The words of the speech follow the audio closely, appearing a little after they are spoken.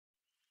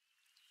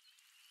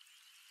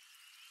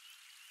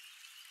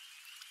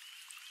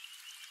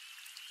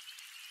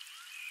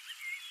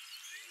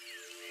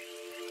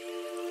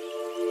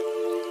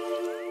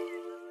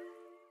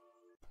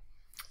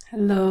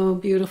Hello,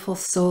 beautiful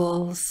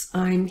souls.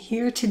 I'm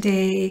here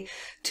today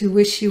to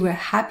wish you a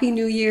happy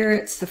new year.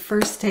 It's the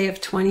first day of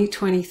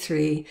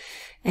 2023,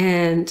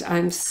 and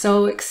I'm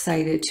so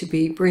excited to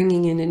be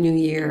bringing in a new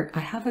year. I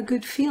have a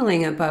good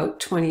feeling about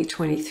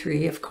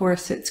 2023. Of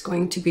course, it's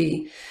going to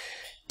be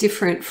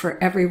different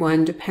for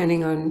everyone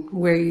depending on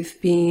where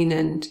you've been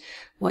and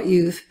what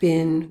you've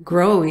been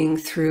growing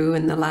through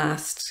in the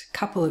last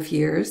couple of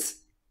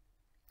years.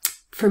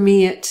 For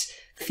me, it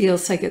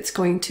feels like it's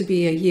going to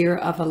be a year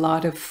of a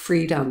lot of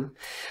freedom.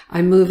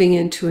 I'm moving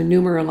into a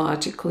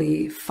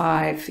numerologically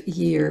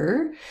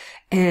 5-year,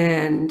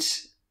 and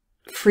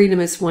freedom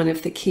is one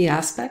of the key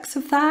aspects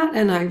of that.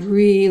 And I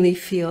really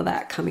feel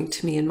that coming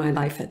to me in my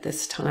life at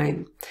this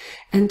time.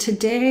 And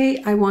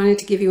today I wanted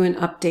to give you an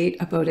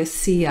update about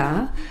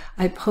Asea.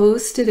 I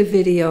posted a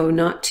video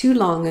not too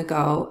long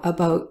ago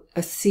about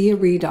Asea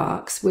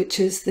Redox, which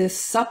is this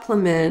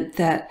supplement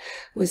that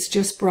was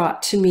just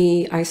brought to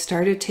me. I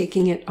started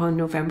taking it on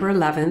November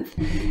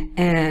 11th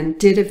and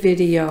did a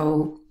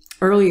video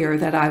earlier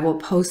that I will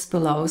post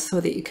below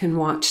so that you can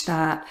watch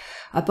that,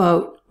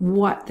 about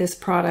what this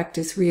product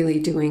is really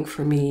doing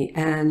for me.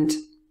 And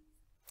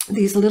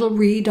these little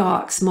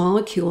redox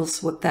molecules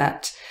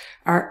that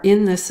are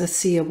in this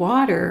Asea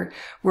water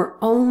were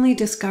only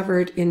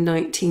discovered in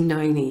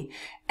 1990.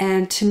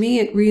 And to me,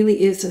 it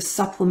really is a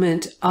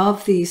supplement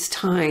of these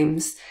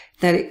times,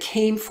 that it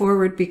came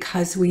forward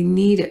because we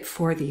need it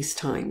for these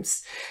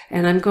times.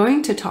 And I'm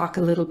going to talk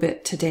a little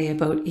bit today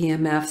about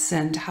EMFs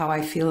and how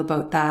I feel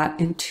about that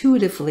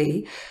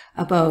intuitively,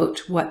 about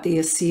what the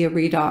Asea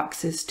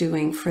Redox is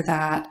doing for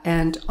that.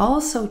 And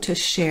also to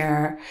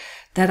share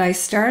that I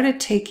started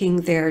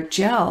taking their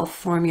gel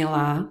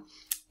formula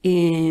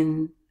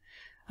in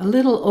a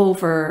little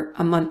over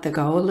a month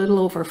ago, a little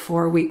over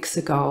 4 weeks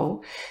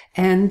ago.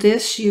 And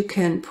this you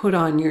can put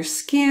on your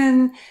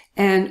skin,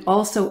 and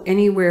also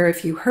anywhere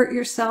if you hurt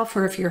yourself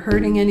or if you're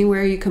hurting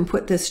anywhere, you can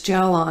put this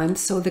gel on.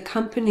 So the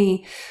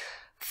company,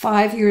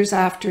 5 years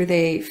after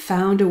they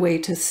found a way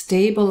to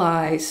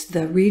stabilize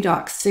the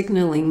redox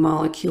signaling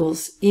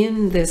molecules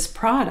in this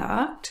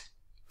product,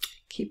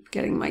 keep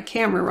getting my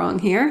camera wrong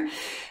here,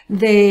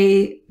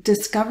 they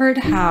discovered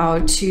how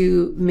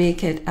to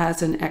make it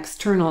as an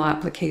external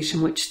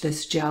application, which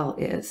this gel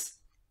is.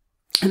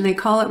 And they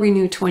call it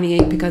Renew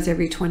 28 because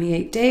every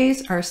 28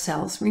 days our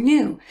cells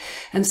renew.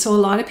 And so a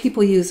lot of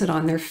people use it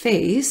on their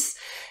face.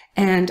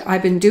 And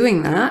I've been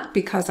doing that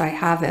because I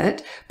have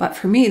it. But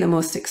for me, the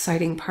most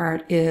exciting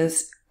part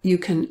is you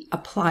can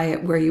apply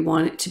it where you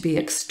want it to be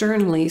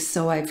externally.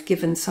 So I've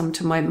given some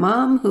to my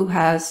mom, who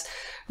has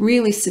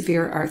really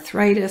severe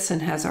arthritis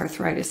and has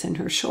arthritis in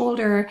her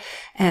shoulder,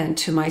 and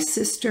to my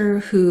sister,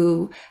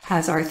 who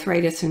has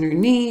arthritis in her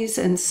knees.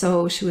 And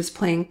so she was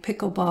playing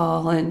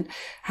pickleball and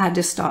had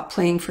to stop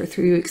playing for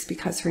 3 weeks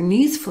because her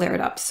knees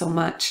flared up so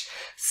much.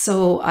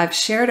 So I've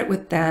shared it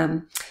with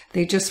them.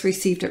 They just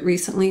received it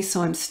recently,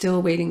 so I'm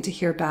still waiting to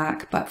hear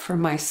back. But for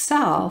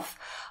myself,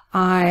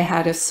 I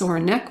had a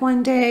sore neck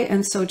one day,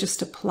 and so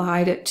just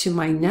applied it to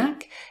my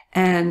neck,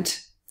 and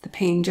the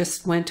pain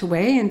just went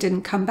away and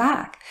didn't come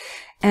back.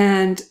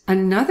 And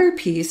another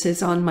piece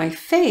is on my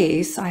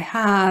face.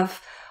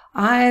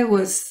 I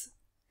was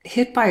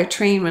hit by a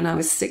train when I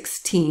was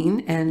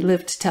 16 and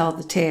lived to tell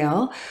the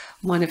tale.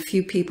 One of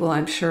few people,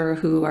 I'm sure,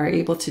 who are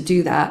able to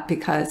do that,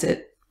 because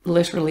it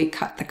literally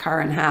cut the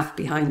car in half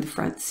behind the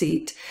front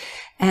seat.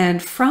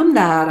 And from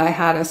that, I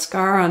had a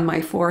scar on my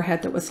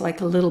forehead that was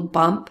like a little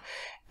bump,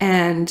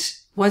 and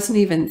wasn't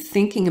even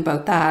thinking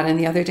about that. And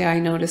the other day I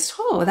noticed,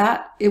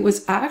 that it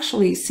was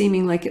actually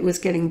seeming like it was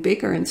getting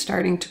bigger and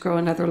starting to grow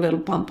another little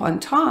bump on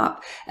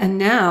top. And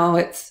now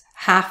it's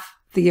half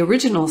the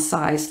original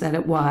size that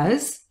it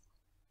was.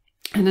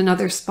 And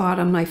another spot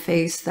on my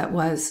face that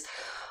was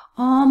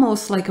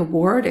almost like a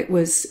wart.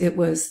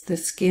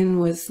 The skin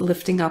was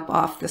lifting up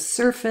off the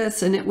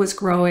surface and it was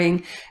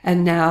growing.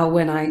 And now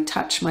when I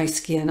touch my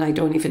skin, I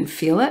don't even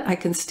feel it. I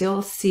can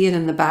still see it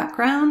in the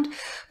background,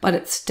 but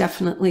it's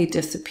definitely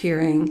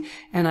disappearing.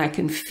 And I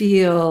can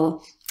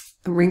feel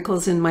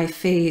wrinkles in my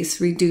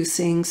face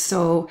reducing.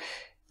 So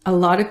a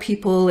lot of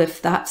people,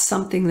 if that's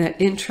something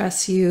that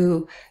interests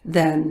you,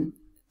 then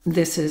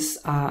this is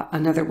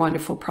another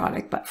wonderful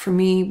product. But for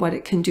me, what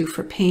it can do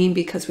for pain,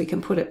 because we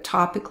can put it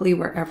topically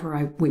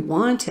wherever we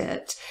want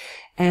it.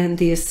 And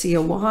the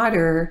Asea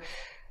water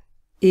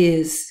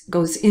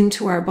goes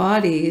into our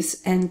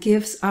bodies and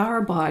gives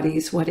our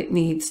bodies what it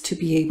needs to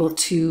be able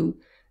to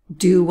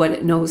do what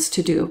it knows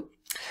to do.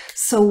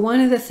 So one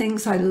of the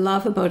things I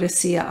love about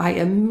Asea, I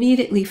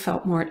immediately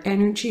felt more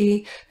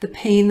energy. The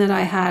pain that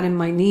I had in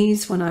my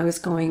knees when I was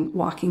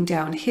walking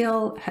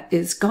downhill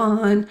is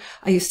gone.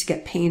 I used to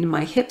get pain in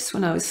my hips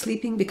when I was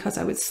sleeping because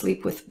I would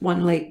sleep with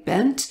one leg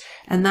bent,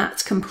 and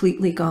that's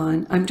completely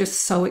gone. I'm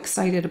just so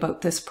excited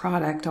about this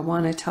product. I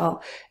want to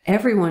tell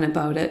everyone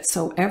about it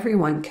so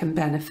everyone can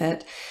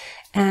benefit.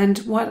 And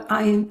what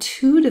I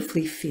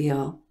intuitively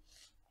feel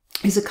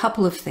is a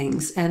couple of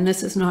things. And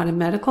this is not a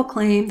medical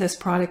claim. This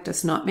product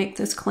does not make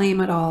this claim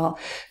at all.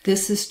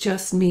 This is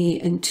just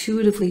me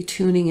intuitively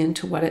tuning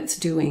into what it's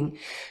doing.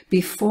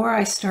 Before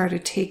I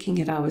started taking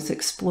it, I was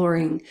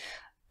exploring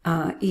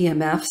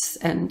EMFs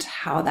and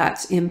how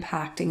that's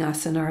impacting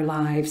us in our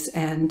lives,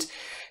 and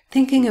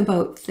thinking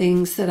about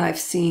things that I've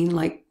seen,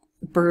 like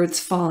birds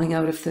falling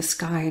out of the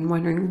sky, and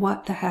wondering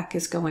what the heck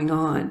is going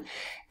on.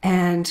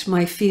 And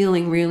my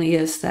feeling really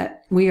is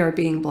that we are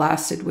being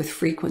blasted with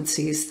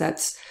frequencies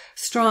that's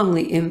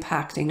strongly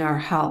impacting our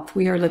health.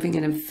 We are living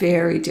in a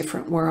very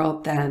different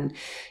world than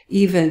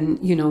even,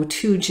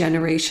 2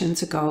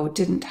 generations ago.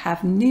 Didn't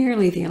have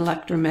nearly the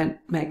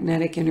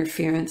electromagnetic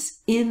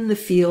interference in the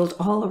field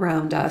all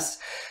around us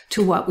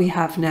to what we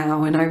have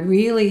now. And I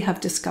really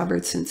have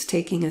discovered since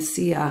taking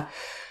Asea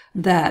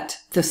that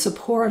the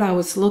support I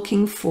was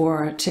looking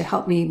for to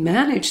help me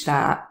manage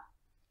that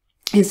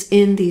is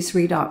in these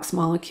redox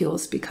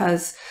molecules,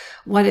 because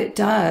what it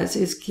does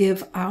is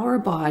give our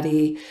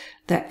body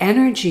the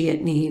energy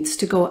it needs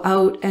to go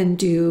out and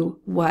do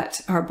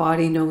what our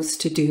body knows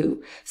to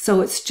do.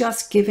 So it's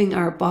just giving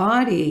our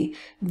body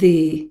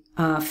the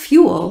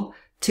fuel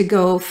to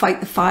go fight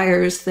the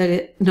fires that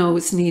it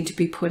knows need to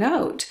be put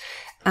out.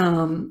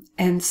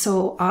 And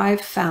so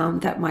I've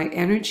found that my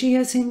energy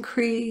has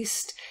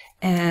increased,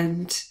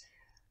 and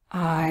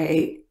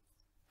I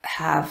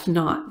have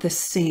not the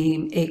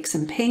same aches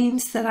and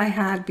pains that I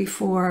had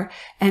before,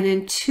 and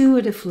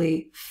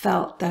intuitively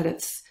felt that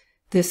it's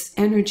this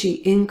energy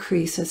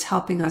increase is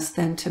helping us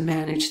then to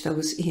manage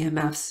those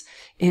EMFs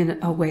in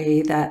a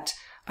way that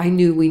I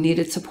knew we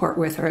needed support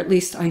with, or at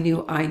least I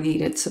knew I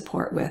needed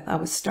support with. I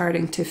was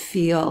starting to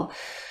feel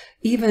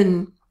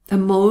even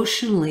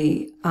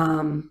emotionally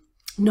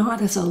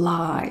not as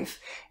alive.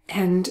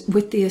 And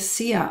with the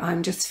Asea,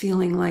 I'm just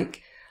feeling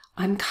like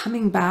I'm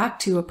coming back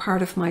to a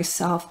part of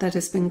myself that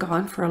has been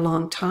gone for a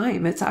long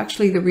time. It's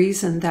actually the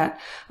reason that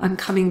I'm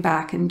coming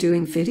back and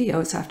doing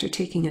videos after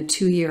taking a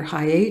 2-year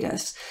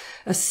hiatus.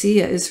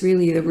 Asea is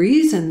really the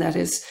reason that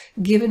has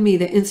given me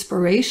the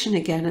inspiration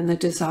again and the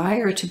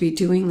desire to be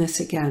doing this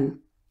again.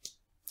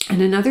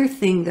 And another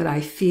thing that I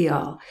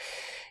feel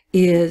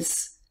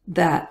is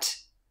that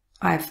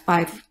I've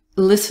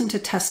listened to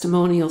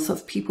testimonials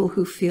of people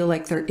who feel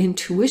like their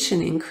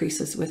intuition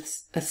increases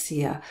with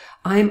Asea.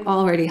 I'm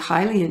already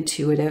highly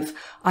intuitive.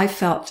 I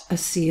felt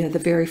Asea the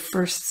very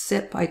first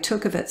sip I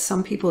took of it.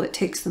 Some people, it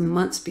takes them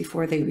months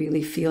before they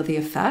really feel the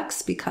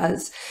effects,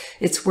 because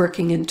it's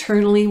working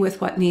internally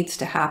with what needs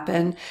to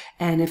happen.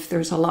 And if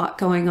there's a lot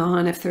going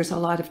on, if there's a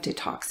lot of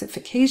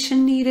detoxification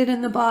needed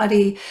in the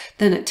body,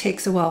 then it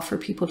takes a while for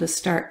people to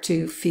start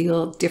to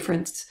feel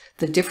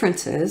the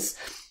differences.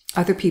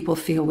 Other people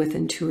feel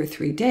within 2 or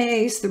 3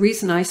 days. The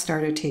reason I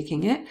started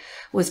taking it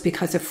was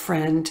because a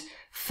friend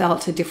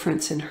felt a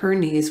difference in her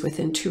knees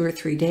within 2 or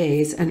 3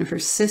 days, and her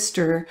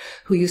sister,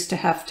 who used to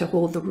have to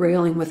hold the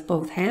railing with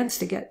both hands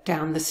to get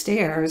down the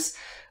stairs,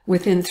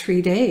 within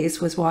 3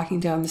 days was walking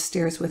down the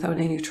stairs without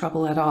any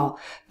trouble at all.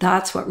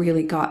 That's what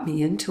really got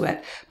me into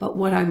it. But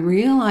what I'm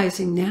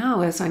realizing now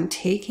as I'm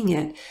taking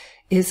it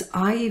is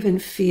I even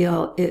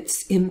feel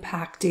it's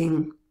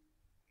impacting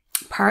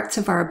parts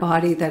of our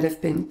body that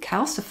have been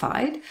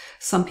calcified.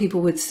 Some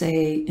people would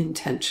say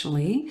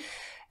intentionally.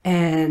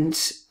 And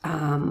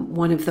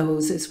one of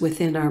those is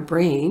within our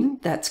brain.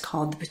 That's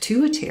called the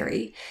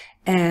pituitary.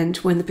 And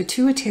when the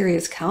pituitary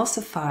is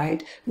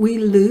calcified, we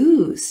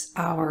lose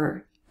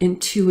our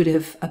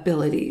intuitive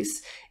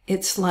abilities.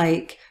 It's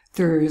like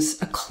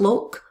there's a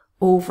cloak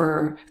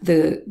over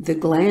the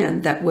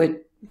gland that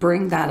would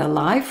bring that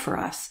alive for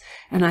us.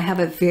 And I have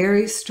a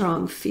very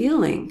strong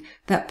feeling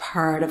that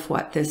part of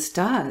what this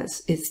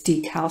does is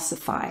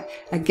decalcify.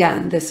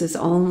 Again, this is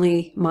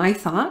only my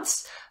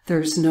thoughts.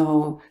 There's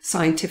no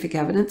scientific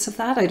evidence of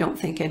that. I don't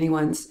think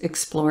anyone's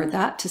explored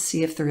that to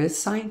see if there is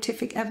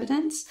scientific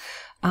evidence.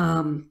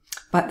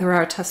 But there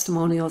are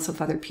testimonials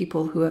of other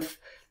people who have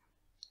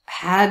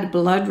had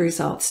blood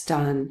results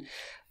done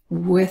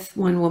with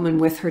one woman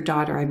with her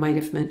daughter. I might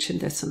have mentioned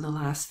this in the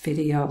last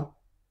video,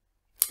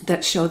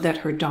 that showed that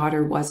her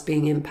daughter was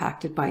being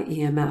impacted by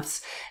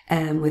EMFs.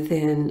 And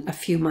within a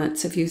few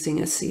months of using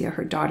Asea,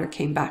 her daughter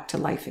came back to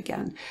life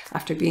again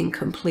after being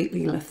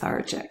completely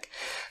lethargic.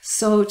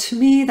 So to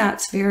me,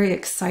 that's very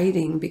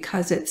exciting,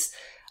 because it's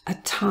a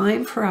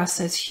time for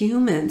us as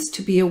humans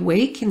to be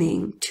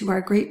awakening to our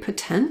great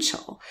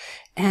potential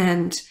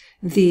and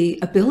the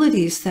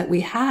abilities that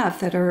we have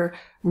that are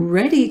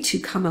ready to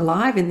come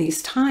alive in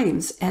these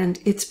times. And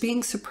it's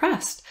being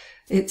suppressed.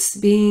 It's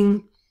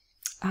being,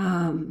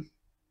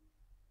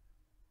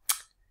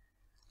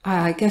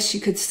 I guess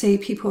you could say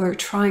people are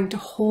trying to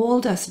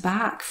hold us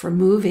back from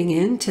moving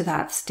into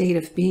that state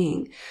of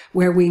being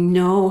where we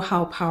know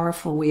how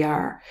powerful we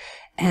are.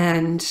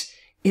 And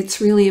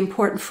it's really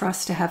important for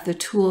us to have the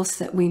tools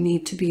that we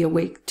need to be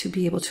awake, to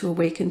be able to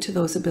awaken to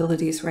those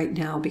abilities right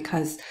now,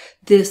 because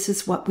this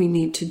is what we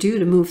need to do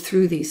to move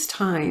through these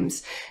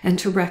times, and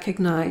to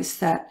recognize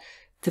that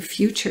the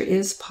future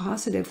is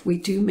positive. We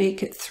do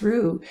make it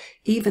through,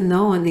 even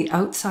though on the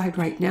outside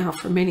right now,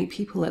 for many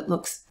people, it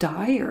looks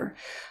dire.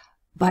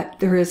 But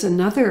there is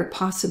another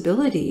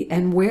possibility,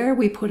 and where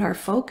we put our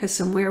focus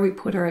and where we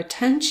put our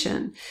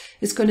attention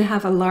is going to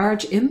have a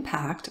large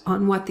impact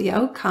on what the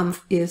outcome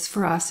is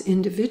for us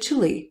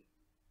individually.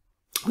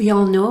 We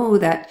all know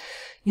that,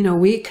 you know,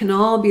 we can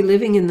all be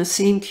living in the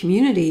same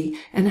community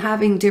and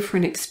having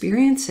different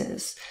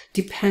experiences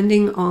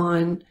depending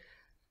on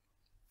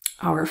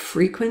our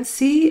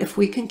frequency. If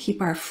we can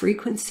keep our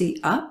frequency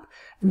up,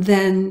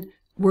 then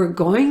we're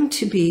going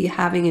to be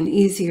having an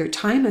easier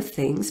time of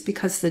things,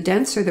 because the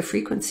denser the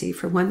frequency,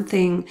 for one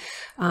thing,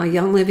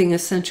 Young Living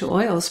essential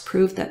oils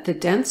prove that the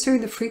denser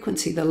the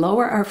frequency, the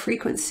lower our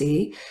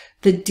frequency,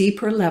 the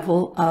deeper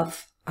level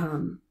of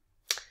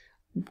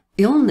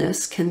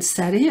illness can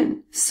set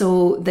in.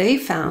 So they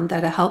found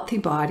that a healthy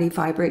body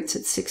vibrates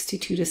at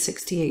 62 to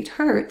 68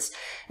 hertz.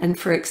 And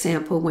for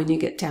example, when you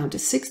get down to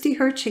 60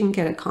 hertz, you can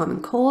get a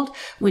common cold.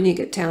 When you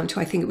get down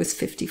to, I think it was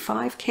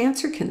 55,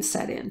 cancer can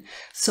set in.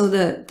 So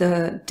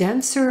the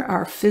denser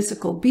our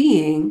physical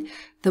being,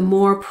 the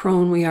more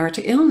prone we are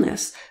to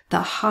illness.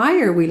 The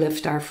higher we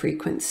lift our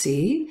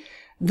frequency,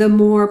 the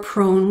more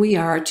prone we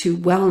are to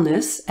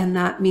wellness, and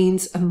that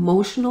means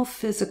emotional,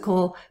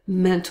 physical,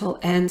 mental,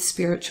 and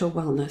spiritual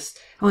wellness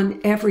on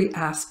every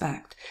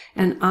aspect.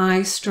 And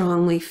I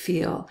strongly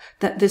feel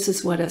that this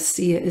is what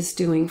Asea is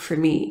doing for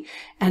me,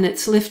 and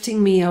it's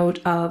lifting me out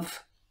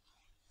of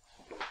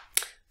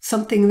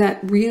something that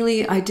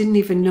really I didn't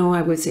even know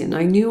I was in.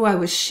 I knew I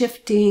was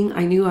shifting,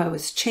 I knew I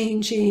was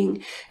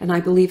changing, and I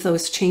believe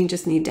those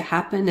changes need to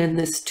happen, and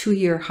this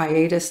 2-year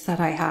hiatus that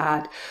I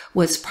had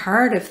was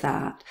part of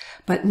that.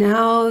 But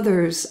now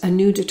there's a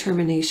new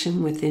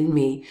determination within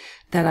me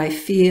that I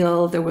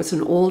feel there was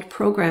an old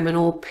program, an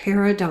old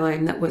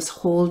paradigm that was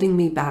holding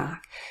me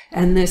back.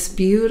 And this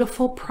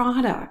beautiful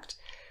product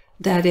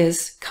that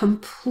is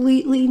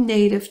completely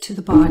native to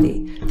the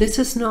body. This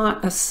is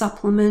not a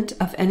supplement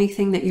of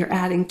anything that you're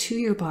adding to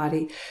your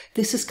body.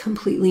 This is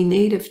completely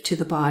native to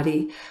the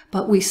body,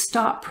 but we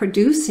stop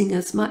producing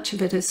as much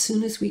of it as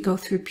soon as we go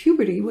through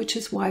puberty, which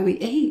is why we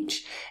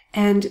age.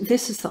 And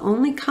this is the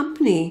only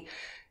company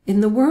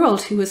in the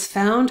world who has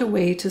found a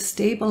way to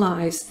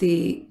stabilize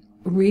the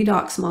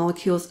redox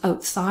molecules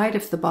outside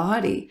of the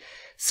body.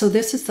 So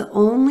this is the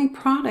only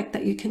product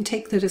that you can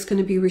take that is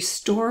going to be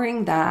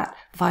restoring that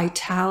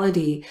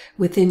vitality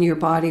within your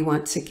body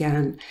once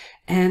again.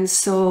 And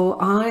so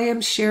I am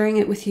sharing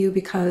it with you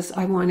because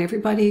I want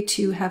everybody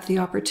to have the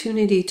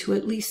opportunity to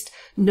at least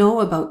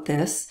know about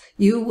this.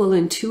 You will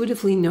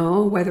intuitively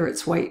know whether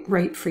it's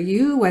right for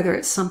you, whether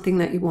it's something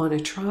that you want to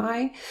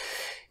try.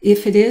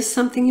 If it is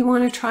something you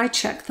want to try,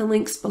 check the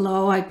links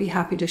below. I'd be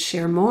happy to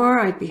share more.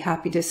 I'd be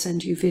happy to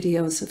send you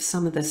videos of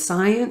some of the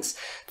science.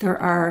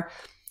 There are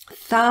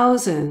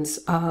thousands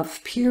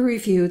of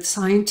peer-reviewed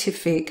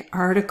scientific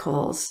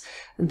articles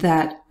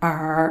that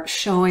are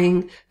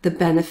showing the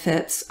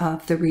benefits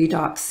of the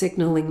redox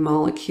signaling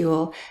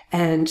molecule,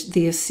 and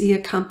the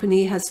Asea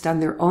company has done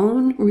their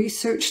own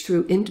research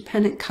through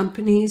independent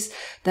companies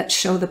that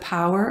show the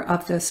power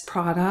of this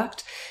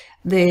product.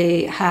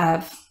 They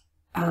have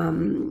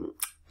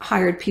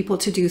hired people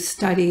to do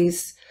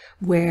studies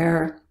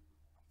where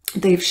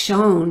they've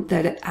shown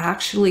that it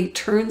actually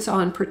turns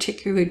on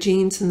particular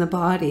genes in the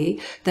body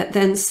that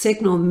then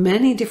signal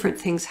many different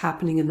things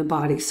happening in the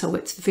body. So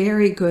it's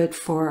very good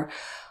for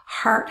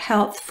heart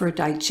health, for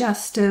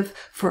digestive,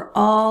 for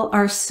all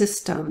our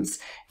systems.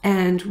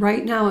 And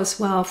right now as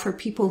well, for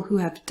people who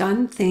have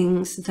done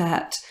things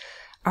that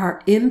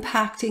are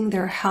impacting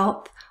their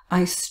health,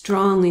 I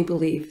strongly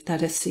believe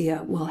that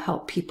Asea will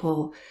help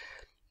people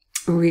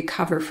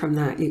recover from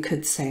that, you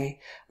could say.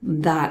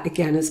 That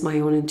again is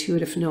my own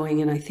intuitive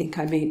knowing, and I think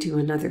I may do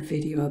another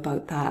video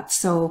about that.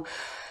 So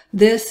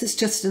this is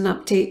just an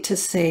update to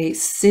say,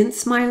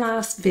 since my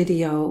last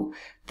video,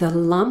 the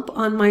lump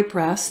on my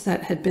breast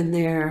that had been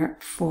there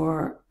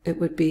for, it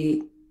would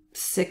be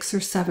 6 or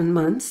 7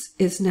 months,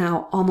 is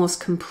now almost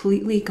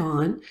completely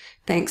gone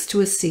thanks to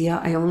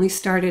Asea. I only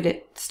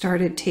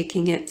started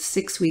taking it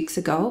 6 weeks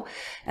ago,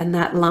 and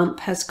that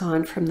lump has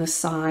gone from the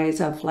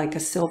size of like a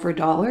silver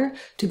dollar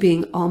to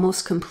being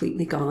almost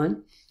completely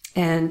gone.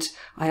 And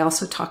I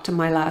also talked in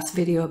my last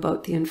video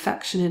about the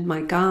infection in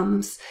my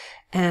gums.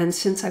 And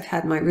since I've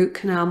had my root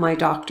canal, my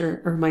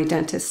doctor or my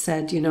dentist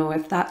said, you know,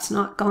 if that's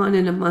not gone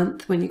in a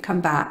month when you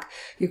come back,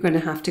 you're going to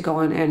have to go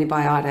on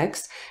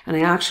antibiotics. And I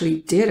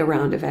actually did a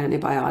round of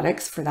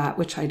antibiotics for that,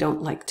 which I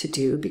don't like to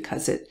do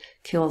because it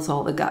kills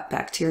all the gut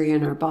bacteria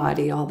in our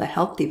body, all the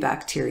healthy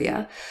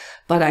bacteria.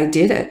 But I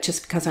did it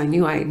just because I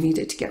knew I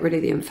needed to get rid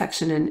of the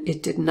infection, and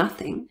it did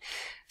nothing.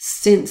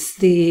 Since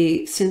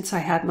I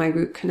had my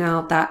root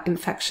canal, that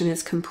infection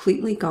is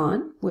completely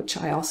gone, which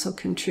I also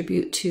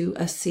contribute to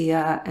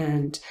Asea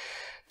and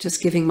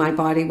just giving my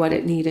body what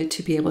it needed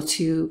to be able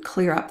to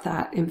clear up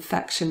that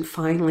infection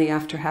finally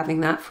after having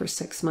that for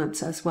 6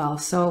 months as well.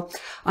 So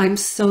I'm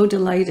so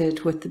delighted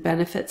with the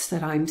benefits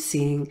that I'm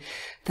seeing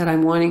that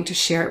I'm wanting to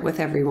share it with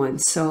everyone.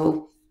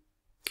 So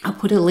I'll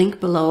put a link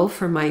below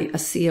for my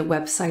Asea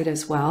website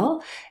as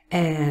well,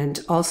 and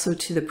also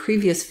to the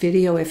previous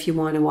video if you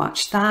want to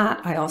watch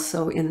that. I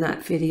also in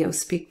that video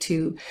speak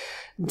to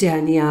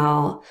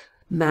Danielle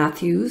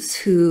Matthews,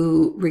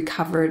 who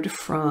recovered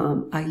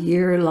from a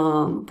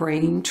year-long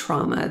brain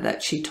trauma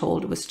that she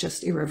told was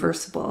just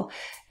irreversible,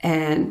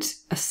 and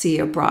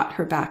Asea brought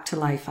her back to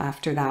life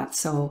after that.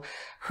 So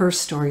her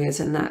story is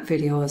in that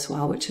video as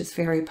well, which is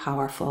very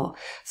powerful.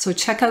 So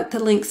check out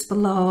the links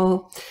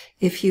below.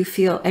 If you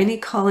feel any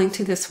calling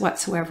to this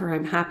whatsoever,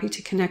 I'm happy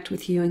to connect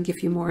with you and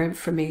give you more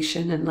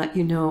information and let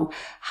you know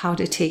how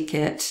to take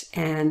it.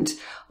 And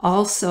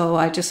also,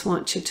 I just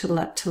want you to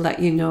let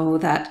you know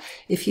that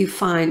if you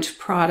find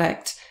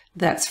product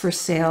that's for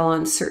sale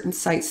on certain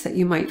sites that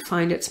you might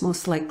find it's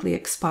most likely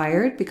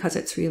expired, because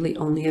it's really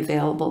only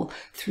available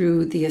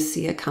through the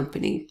Asea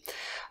company.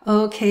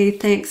 Okay,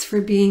 thanks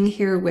for being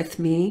here with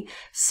me.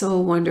 So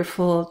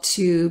wonderful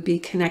to be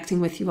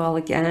connecting with you all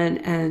again,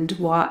 and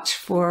watch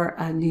for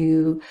a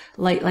new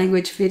light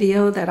language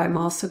video that I'm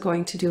also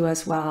going to do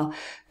as well,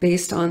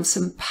 based on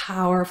some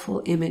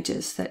powerful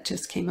images that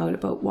just came out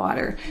about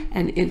water.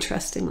 And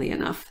interestingly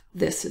enough,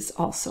 this is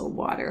also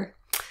water.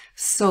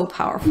 So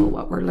powerful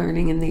what we're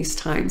learning in these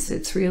times.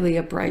 It's really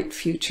a bright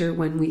future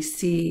when we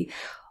see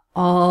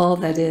all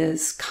that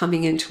is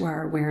coming into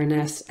our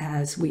awareness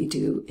as we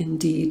do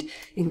indeed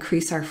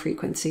increase our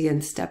frequency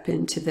and step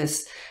into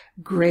this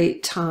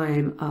great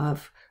time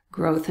of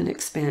growth and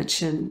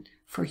expansion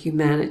for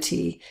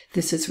humanity.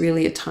 This is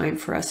really a time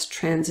for us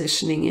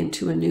transitioning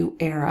into a new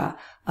era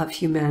of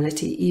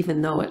humanity,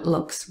 even though it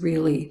looks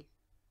really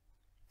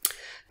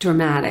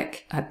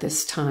dramatic at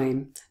this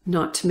time,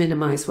 not to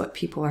minimize what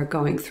people are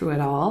going through at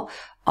all.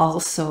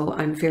 Also,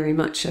 I'm very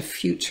much a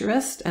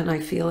futurist, and I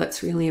feel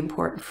it's really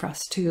important for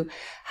us to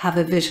have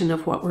a vision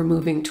of what we're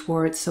moving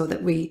towards so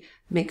that we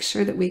make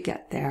sure that we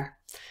get there.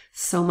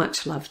 So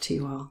much love to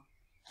you all.